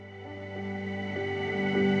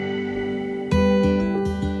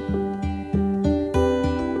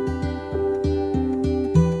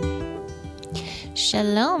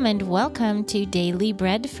Shalom and welcome to Daily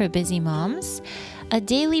Bread for Busy Moms, a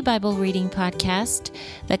daily Bible reading podcast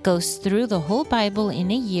that goes through the whole Bible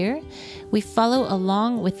in a year. We follow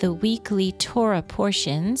along with the weekly Torah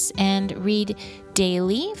portions and read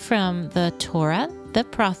daily from the Torah, the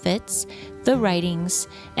prophets, the writings,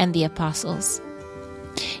 and the apostles.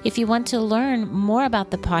 If you want to learn more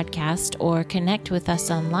about the podcast or connect with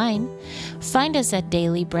us online, find us at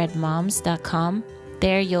dailybreadmoms.com.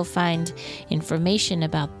 There you'll find information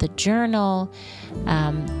about the journal,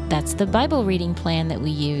 that's the Bible reading plan that we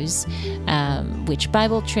use, which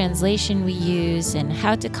Bible translation we use, and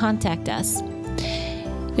how to contact us.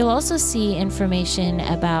 You'll also see information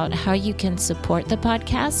about how you can support the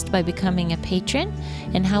podcast by becoming a patron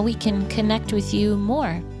and how we can connect with you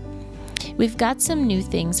more. We've got some new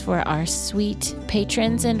things for our sweet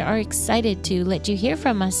patrons and are excited to let you hear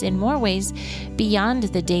from us in more ways beyond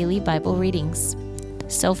the daily Bible readings.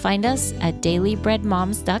 So find us at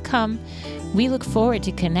dailybreadmoms.com. We look forward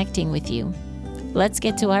to connecting with you. Let's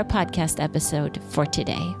get to our podcast episode for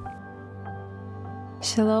today.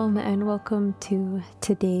 Shalom and welcome to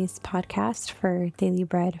today's podcast for Daily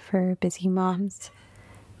Bread for Busy Moms.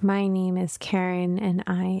 My name is Karen and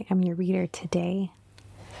I am your reader today.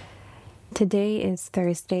 Today is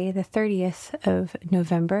Thursday, the 30th of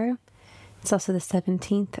November. It's also the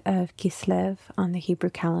 17th of Kislev on the Hebrew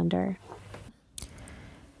calendar.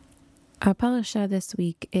 Our parasha this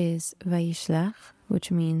week is Vayishlach,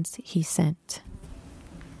 which means he sent.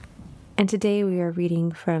 And today we are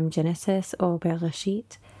reading from Genesis or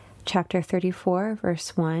Bereshit, chapter 34,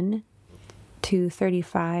 verse 1 to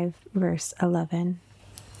 35, verse 11.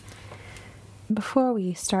 Before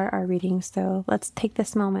we start our readings, though, let's take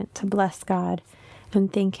this moment to bless God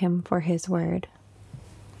and thank Him for His word.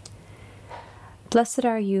 Blessed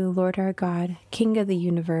are you, Lord our God, King of the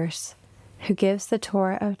universe, who gives the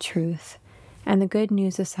Torah of truth and the good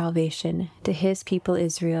news of salvation to His people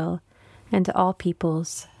Israel and to all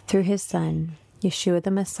peoples through His Son, Yeshua the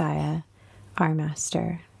Messiah, our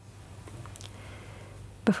Master.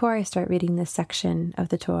 Before I start reading this section of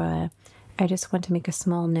the Torah, I just want to make a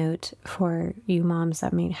small note for you moms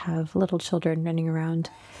that might have little children running around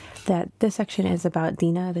that this section is about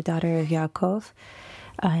Dinah, the daughter of Yaakov,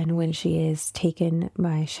 and when she is taken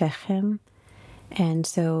by Shechem. And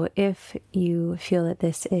so if you feel that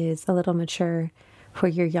this is a little mature for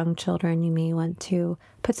your young children, you may want to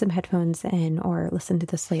put some headphones in or listen to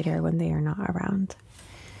this later when they are not around.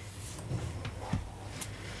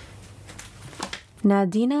 Now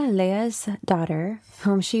Dinah, Leah's daughter,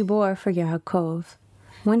 whom she bore for Yaakov,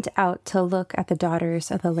 went out to look at the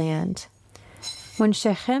daughters of the land. When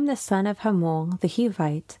Shechem, the son of Hamor, the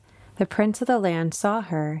Hivite, the prince of the land, saw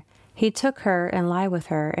her, he took her and lay with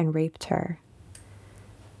her and raped her.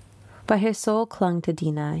 But his soul clung to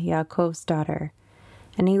Dinah, Yaakov's daughter,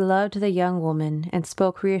 and he loved the young woman and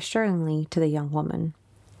spoke reassuringly to the young woman.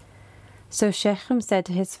 So Shechem said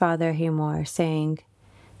to his father Hamor, saying,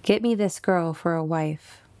 "Get me this girl for a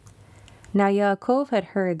wife." Now Yaakov had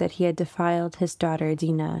heard that he had defiled his daughter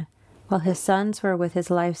Dinah, while his sons were with his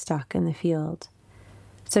livestock in the field.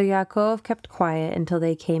 So Yaakov kept quiet until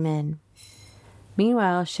they came in.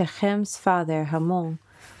 Meanwhile Shechem's father Hamor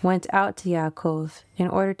went out to Yaakov in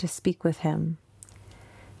order to speak with him.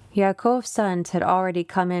 Yaakov's sons had already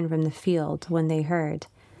come in from the field when they heard,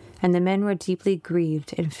 and the men were deeply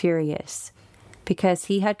grieved and furious, because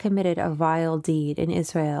he had committed a vile deed in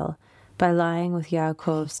Israel by lying with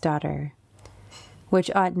Yaakov's daughter,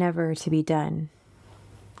 which ought never to be done.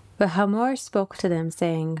 But Hamor spoke to them,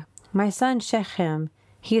 saying, "My son Shechem,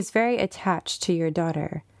 he is very attached to your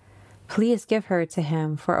daughter. Please give her to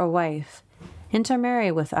him for a wife.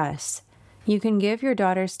 Intermarry with us. You can give your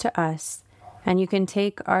daughters to us, and you can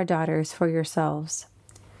take our daughters for yourselves.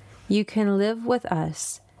 You can live with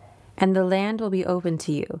us, and the land will be open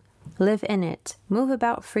to you. Live in it, move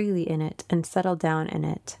about freely in it, and settle down in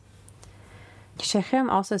it." Shechem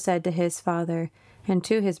also said to his father and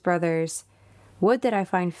to his brothers, "Would that I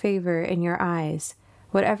find favor in your eyes.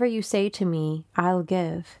 Whatever you say to me, I'll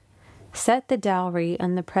give. Set the dowry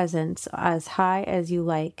and the presents as high as you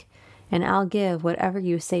like, and I'll give whatever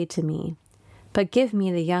you say to me. But give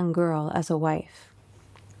me the young girl as a wife."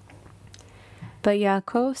 But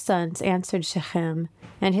Yaakov's sons answered Shechem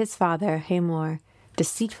and his father Hamor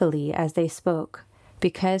deceitfully as they spoke,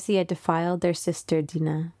 because he had defiled their sister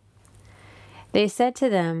Dinah. They said to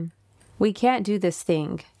them, "We can't do this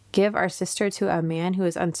thing. Give our sister to a man who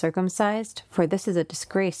is uncircumcised, for this is a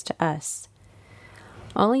disgrace to us.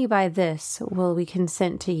 Only by this will we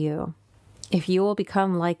consent to you, if you will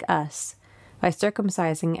become like us, by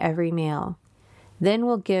circumcising every male. Then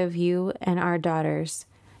we'll give you and our daughters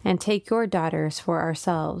and take your daughters for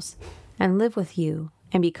ourselves, and live with you,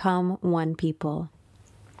 and become one people.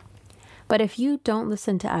 But if you don't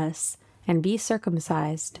listen to us and be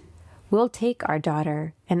circumcised, we'll take our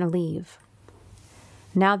daughter and leave."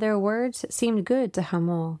 Now their words seemed good to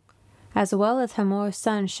Hamor, as well as Hamor's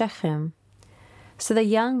son Shechem. So the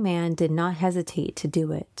young man did not hesitate to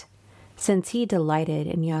do it, since he delighted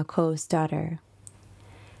in Yaakov's daughter.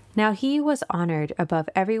 Now he was honored above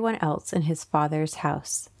everyone else in his father's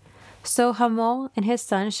house. So Hamor and his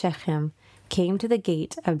son Shechem came to the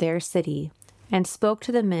gate of their city and spoke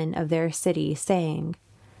to the men of their city, saying,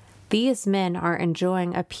 "These men are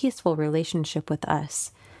enjoying a peaceful relationship with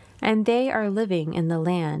us, and they are living in the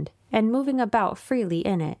land and moving about freely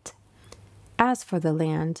in it. As for the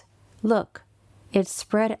land, look, it's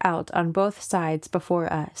spread out on both sides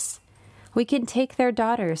before us. We can take their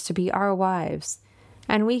daughters to be our wives,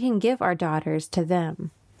 and we can give our daughters to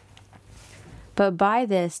them." But by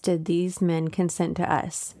this did these men consent to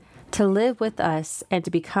us, to live with us and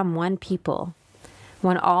to become one people,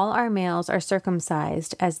 when all our males are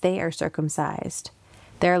circumcised as they are circumcised.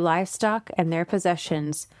 Their livestock and their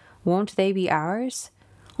possessions, won't they be ours?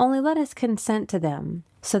 Only let us consent to them,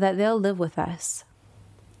 so that they'll live with us.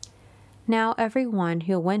 Now every one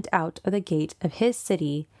who went out of the gate of his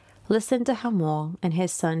city listened to Hamor and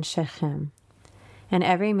his son Shechem. And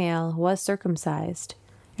every male was circumcised,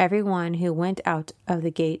 every one who went out of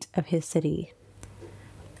the gate of his city.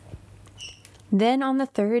 Then on the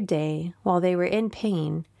third day, while they were in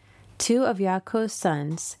pain, 2 of Yaakov's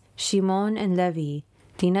sons, Shimon and Levi,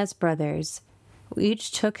 Dinah's brothers,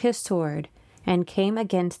 each took his sword and came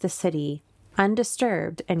against the city,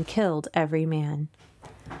 undisturbed, and killed every man.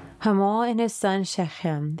 Hamor and his son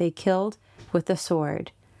Shechem they killed with the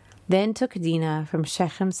sword, then took Dinah from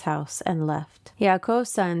Shechem's house and left. Yaakov's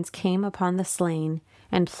sons came upon the slain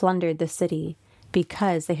and plundered the city,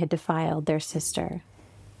 because they had defiled their sister.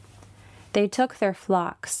 They took their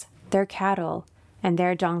flocks, their cattle, and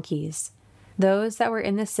their donkeys, those that were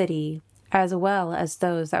in the city, as well as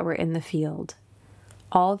those that were in the field.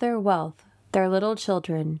 All their wealth, their little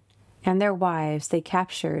children, and their wives they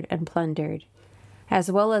captured and plundered,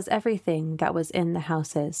 as well as everything that was in the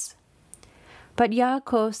houses. But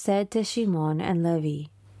Yaakov said to Shimon and Levi,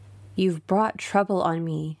 "You've brought trouble on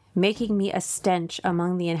me, making me a stench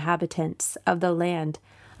among the inhabitants of the land,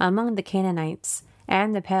 among the Canaanites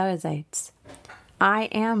and the Perizzites. I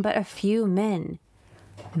am but a few men.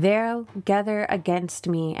 They'll gather against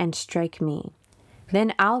me and strike me.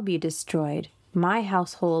 Then I'll be destroyed, my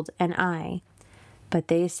household and I." But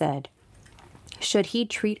they said, "Should he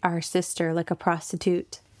treat our sister like a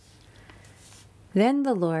prostitute?" Then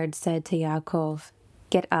the Lord said to Yaakov,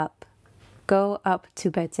 "Get up, go up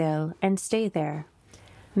to Bethel and stay there.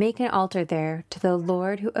 Make an altar there to the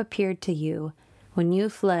Lord who appeared to you when you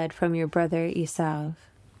fled from your brother Esau."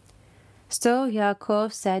 So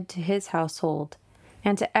Yaakov said to his household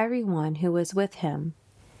and to everyone who was with him,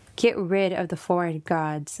 "Get rid of the foreign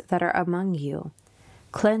gods that are among you.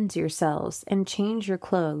 Cleanse yourselves and change your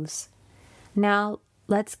clothes. Now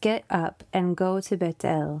let's get up and go to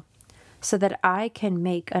Bethel, so that I can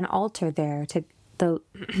make an altar there to the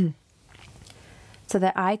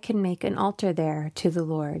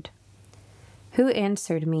Lord, who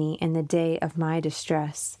answered me in the day of my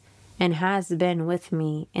distress, and has been with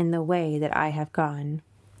me in the way that I have gone."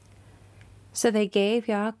 So they gave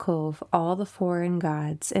Yaakov all the foreign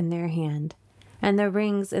gods in their hand, and the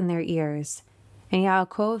rings in their ears, and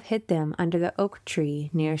Yaakov hid them under the oak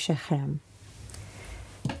tree near Shechem.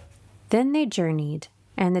 Then they journeyed,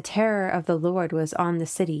 and the terror of the Lord was on the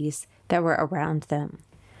cities that were around them,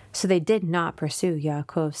 so they did not pursue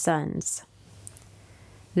Yaakov's sons.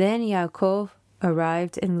 Then Yaakov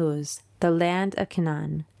arrived in Luz, the land of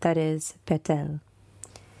Canaan, that is, Bethel,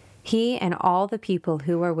 he and all the people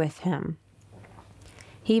who were with him.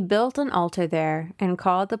 He built an altar there and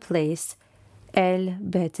called the place El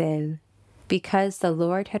Bethel, because the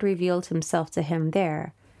Lord had revealed himself to him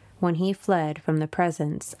there when he fled from the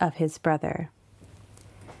presence of his brother.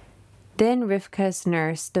 Then Rivka's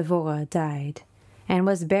nurse Devorah died, and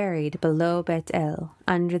was buried below Bethel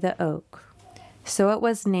under the oak. So it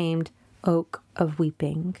was named Oak of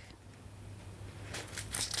Weeping.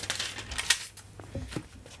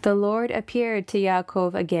 The Lord appeared to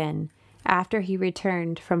Yaakov again after he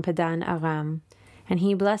returned from Padan Aram, and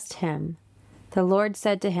he blessed him. The Lord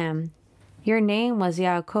said to him, "Your name was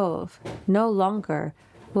Yaakov. No longer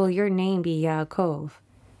will your name be Yaakov,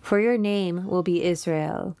 for your name will be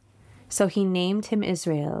Israel." So he named him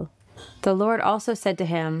Israel. The Lord also said to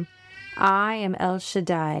him, "I am El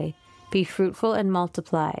Shaddai. Be fruitful and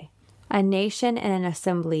multiply. A nation and an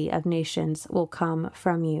assembly of nations will come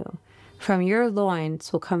from you. From your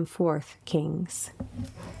loins will come forth kings.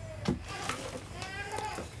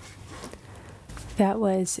 That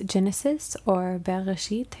was Genesis, or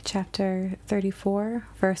Bereshit, chapter 34,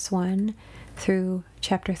 verse 1 through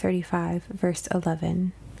chapter 35, verse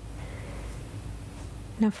 11.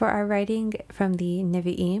 Now for our writing from the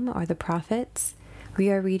Nevi'im, or the prophets,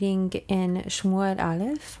 we are reading in Shmuel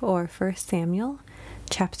Aleph, or 1 Samuel,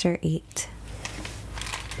 chapter 8.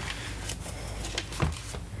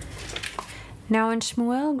 Now when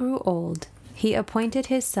Shmuel grew old, he appointed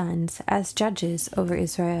his sons as judges over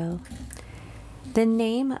Israel. The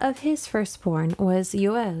name of his firstborn was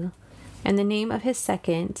Yoel, and the name of his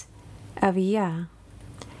second, Aviyah.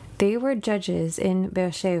 They were judges in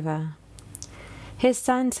Beersheba. His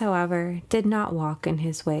sons, however, did not walk in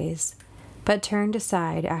his ways, but turned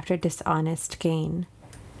aside after dishonest gain.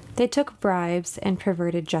 They took bribes and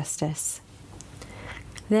perverted justice.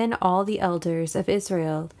 Then all the elders of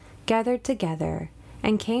Israel gathered together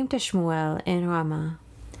and came to Shmuel in Ramah,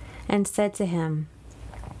 and said to him,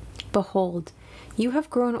 Behold, you have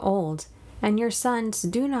grown old, and your sons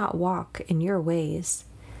do not walk in your ways.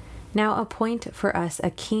 Now appoint for us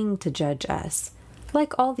a king to judge us,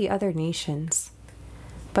 like all the other nations.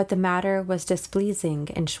 But the matter was displeasing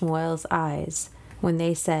in Shmuel's eyes, when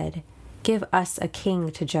they said, Give us a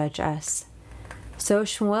king to judge us. So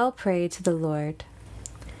Shmuel prayed to the Lord.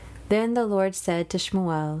 Then the Lord said to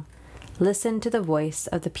Shmuel, Listen to the voice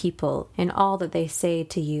of the people in all that they say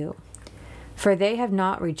to you. For they have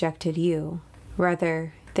not rejected you,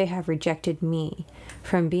 rather they have rejected me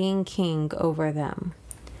from being king over them.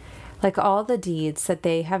 Like all the deeds that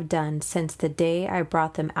they have done since the day I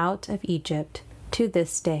brought them out of Egypt to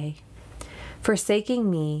this day,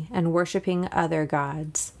 forsaking me and worshipping other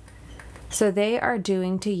gods. So they are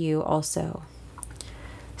doing to you also.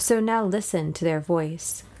 So now listen to their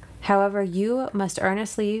voice. However, you must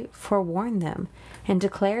earnestly forewarn them and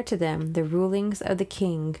declare to them the rulings of the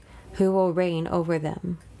king who will reign over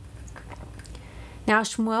them. Now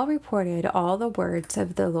Shmuel reported all the words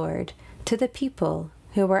of the Lord to the people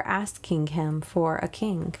who were asking him for a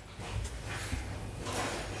king.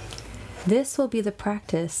 This will be the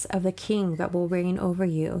practice of the king that will reign over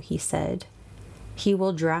you, he said. He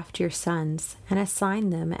will draft your sons and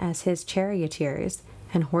assign them as his charioteers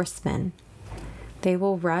and horsemen. They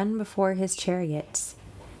will run before his chariots.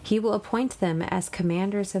 He will appoint them as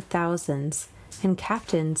commanders of thousands and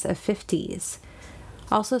captains of 50s,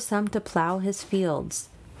 also some to plow his fields,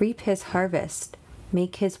 reap his harvest,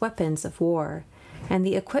 make his weapons of war, and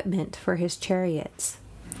the equipment for his chariots.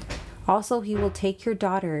 Also he will take your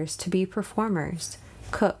daughters to be performers,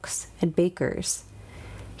 cooks, and bakers.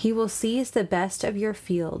 He will seize the best of your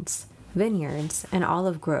fields, vineyards, and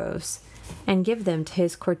olive groves, and give them to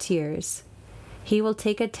his courtiers. He will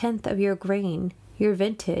take 1/10 of your grain, your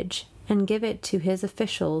vintage, and give it to his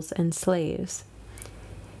officials and slaves.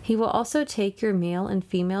 He will also take your male and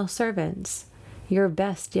female servants, your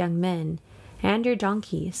best young men, and your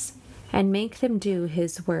donkeys, and make them do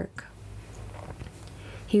his work.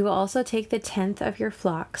 He will also take 1/10 of your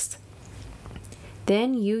flocks.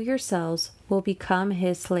 Then you yourselves will become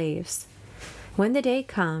his slaves. When the day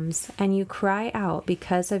comes, and you cry out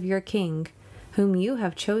because of your king, whom you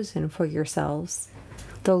have chosen for yourselves,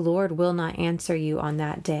 the Lord will not answer you on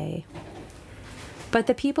that day. But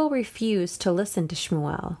the people refused to listen to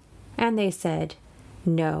Shmuel, and they said,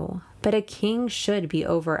 No, but a king should be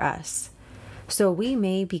over us, so we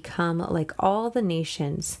may become like all the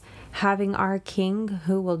nations, having our king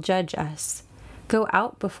who will judge us, go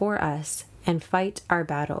out before us, and fight our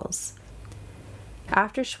battles.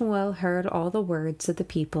 After Shmuel heard all the words of the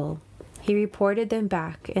people, he reported them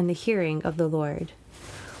back in the hearing of the Lord.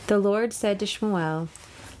 The Lord said to Shmuel,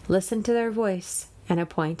 Listen to their voice, and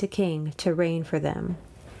appoint a king to reign for them.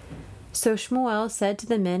 So Shmuel said to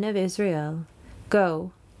the men of Israel,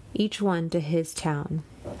 Go, each one to his town.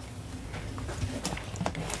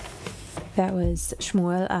 That was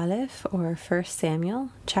Shmuel Aleph, or 1 Samuel,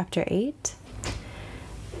 chapter 8.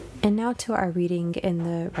 And now to our reading in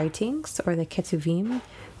the writings, or the Ketuvim.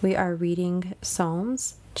 We are reading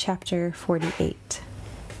Psalms, chapter 48.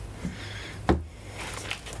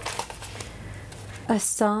 A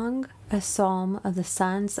song, a psalm of the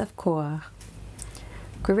sons of Korah.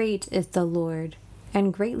 Great is the Lord,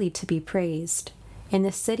 and greatly to be praised, in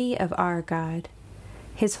the city of our God,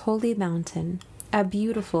 his holy mountain, a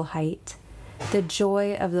beautiful height. The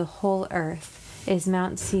joy of the whole earth is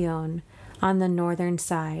Mount Sion, on the northern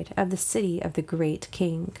side of the city of the great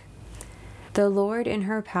king. The Lord in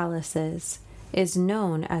her palaces is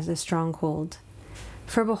known as a stronghold.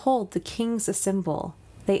 For behold, the kings assemble,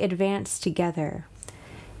 they advanced together.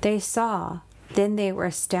 They saw, then they were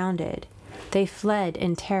astounded. They fled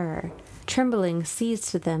in terror. Trembling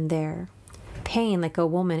seized them there, pain like a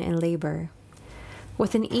woman in labor.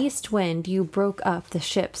 With an east wind you broke up the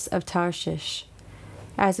ships of Tarshish.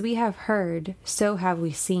 As we have heard, so have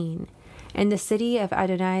we seen, in the city of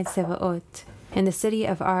Adonai Tsevaot, in the city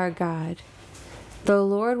of our God. The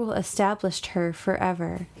Lord will establish her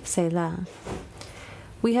forever, Selah.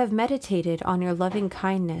 We have meditated on your loving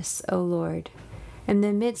kindness, O Lord, in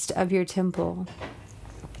the midst of your temple.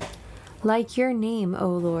 Like your name, O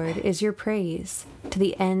Lord, is your praise to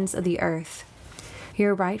the ends of the earth.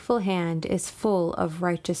 Your rightful hand is full of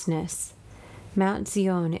righteousness. Mount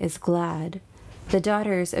Zion is glad. The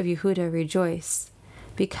daughters of Yehuda rejoice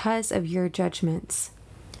because of your judgments.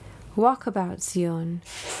 Walk about Zion.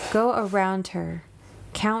 Go around her.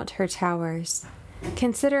 Count her towers.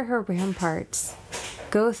 Consider her ramparts.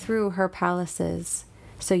 Go through her palaces,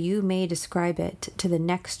 so you may describe it to the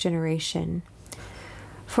next generation.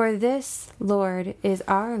 For this Lord is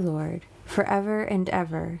our Lord forever and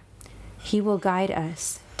ever. He will guide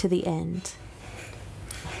us to the end.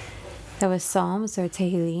 That was Psalms or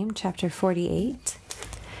Tehillim, chapter 48.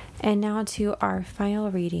 And now to our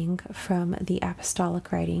final reading from the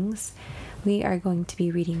Apostolic Writings. We are going to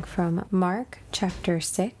be reading from Mark, chapter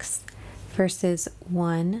 6, verses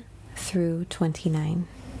 1 through 29.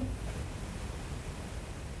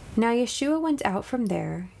 Now Yeshua went out from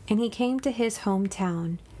there, and he came to his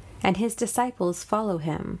hometown, and his disciples follow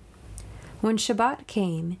him. When Shabbat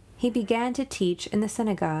came, he began to teach in the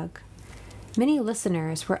synagogue. Many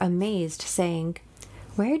listeners were amazed, saying,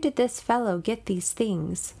 "Where did this fellow get these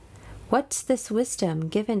things? What's this wisdom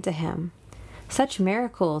given to him? Such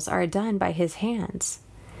miracles are done by his hands.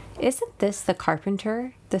 Isn't this the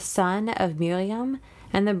carpenter, the son of Miriam,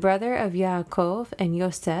 and the brother of Yaakov and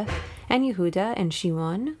Yosef and Yehuda and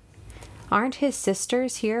Shimon? Aren't his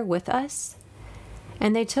sisters here with us?"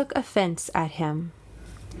 And they took offense at him.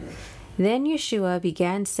 Then Yeshua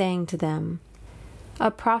began saying to them,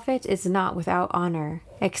 "A prophet is not without honor,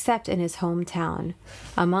 except in his hometown,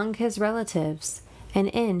 among his relatives, and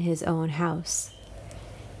in his own house."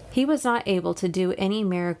 He was not able to do any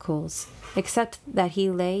miracles, except that he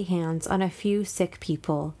lay hands on a few sick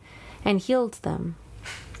people and healed them.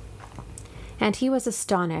 And he was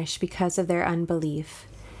astonished because of their unbelief.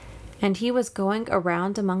 And he was going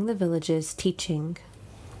around among the villages teaching.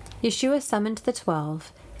 Yeshua summoned the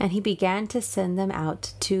 12, and he began to send them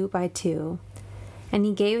out 2 by 2. And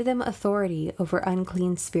he gave them authority over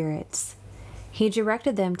unclean spirits. He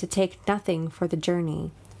directed them to take nothing for the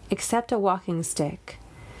journey, except a walking stick,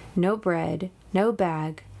 no bread, no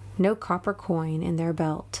bag, no copper coin in their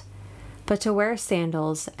belt, but to wear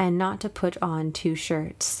sandals and not to put on 2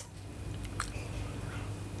 shirts.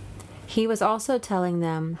 He was also telling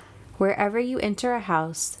them, "Wherever you enter a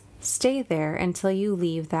house, stay there until you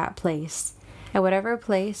leave that place, and whatever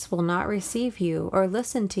place will not receive you or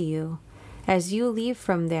listen to you, as you leave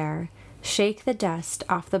from there, shake the dust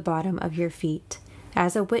off the bottom of your feet,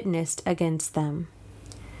 as a witness against them."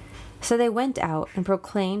 So they went out and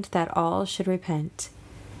proclaimed that all should repent.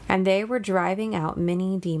 And they were driving out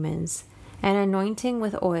many demons, and anointing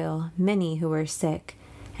with oil many who were sick,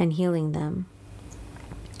 and healing them.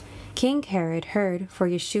 King Herod heard, for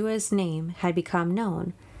Yeshua's name had become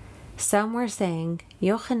known. Some were saying,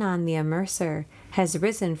 "Yochanan the Immerser has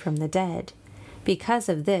risen from the dead. Because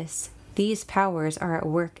of this, these powers are at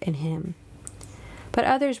work in him." But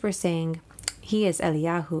others were saying, "He is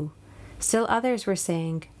Eliyahu." Still others were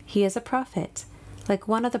saying, "He is a prophet, like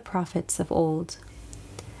one of the prophets of old."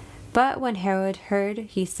 But when Herod heard,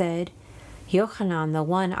 he said, "Yochanan, the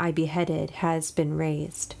one I beheaded, has been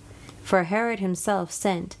raised." For Herod himself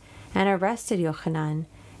sent and arrested Yochanan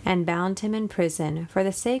and bound him in prison for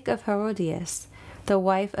the sake of Herodias, the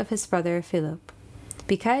wife of his brother Philip,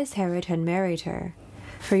 because Herod had married her.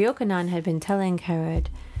 For Yochanan had been telling Herod,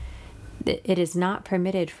 "It is not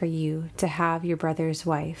permitted for you to have your brother's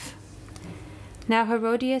wife." Now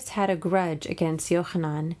Herodias had a grudge against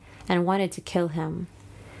Yochanan and wanted to kill him,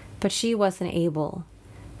 but she wasn't able,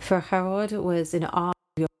 for Herod was in awe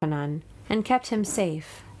of Yochanan and kept him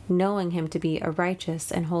safe, knowing him to be a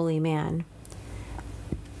righteous and holy man.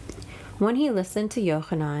 When he listened to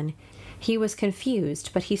Yochanan, he was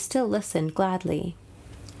confused, but he still listened gladly.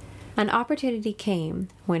 An opportunity came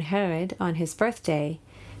when Herod, on his birthday,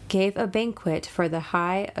 gave a banquet for the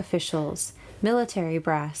high officials, military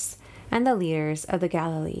brass, and the leaders of the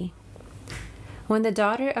Galilee. When the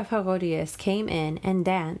daughter of Herodias came in and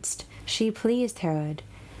danced, she pleased Herod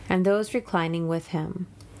and those reclining with him.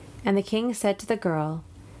 And the king said to the girl,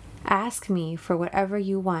 "Ask me for whatever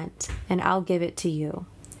you want, and I'll give it to you."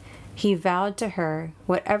 He vowed to her,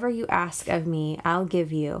 "Whatever you ask of me, I'll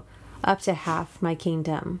give you, up to half my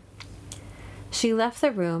kingdom." She left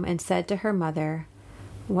the room and said to her mother,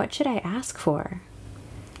 "What should I ask for?"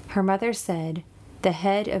 Her mother said, "The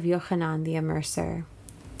head of Yochanan the Immerser."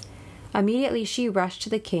 Immediately she rushed to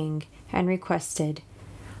the king and requested,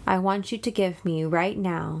 "I want you to give me right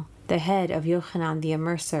now the head of Yochanan the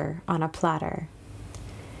Immerser on a platter."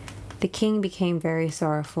 The king became very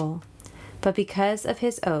sorrowful, but because of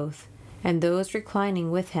his oath and those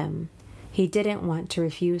reclining with him, he didn't want to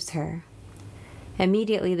refuse her.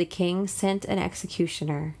 Immediately the king sent an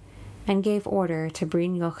executioner and gave order to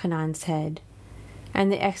bring Yochanan's head,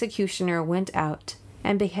 and the executioner went out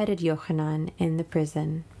and beheaded Yochanan in the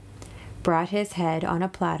prison, brought his head on a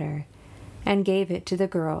platter, and gave it to the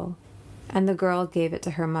girl, and the girl gave it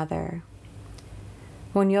to her mother.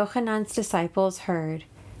 When Yochanan's disciples heard,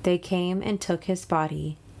 they came and took his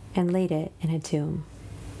body and laid it in a tomb.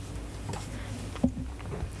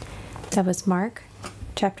 That was Mark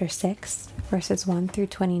chapter 6, verses 1 through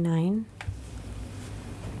 29.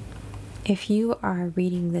 If you are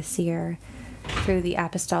reading this year through the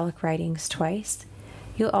apostolic writings twice,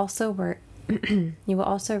 you will also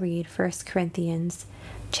read 1 Corinthians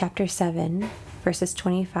chapter 7, verses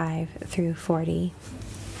 25 through 40.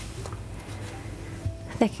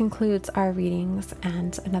 That concludes our readings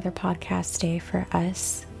and another podcast day for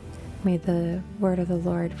us. May the word of the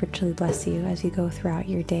Lord richly bless you as you go throughout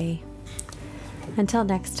your day. Until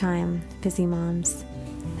next time, busy moms,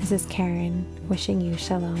 this is Karen wishing you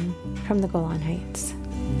shalom from the Golan Heights.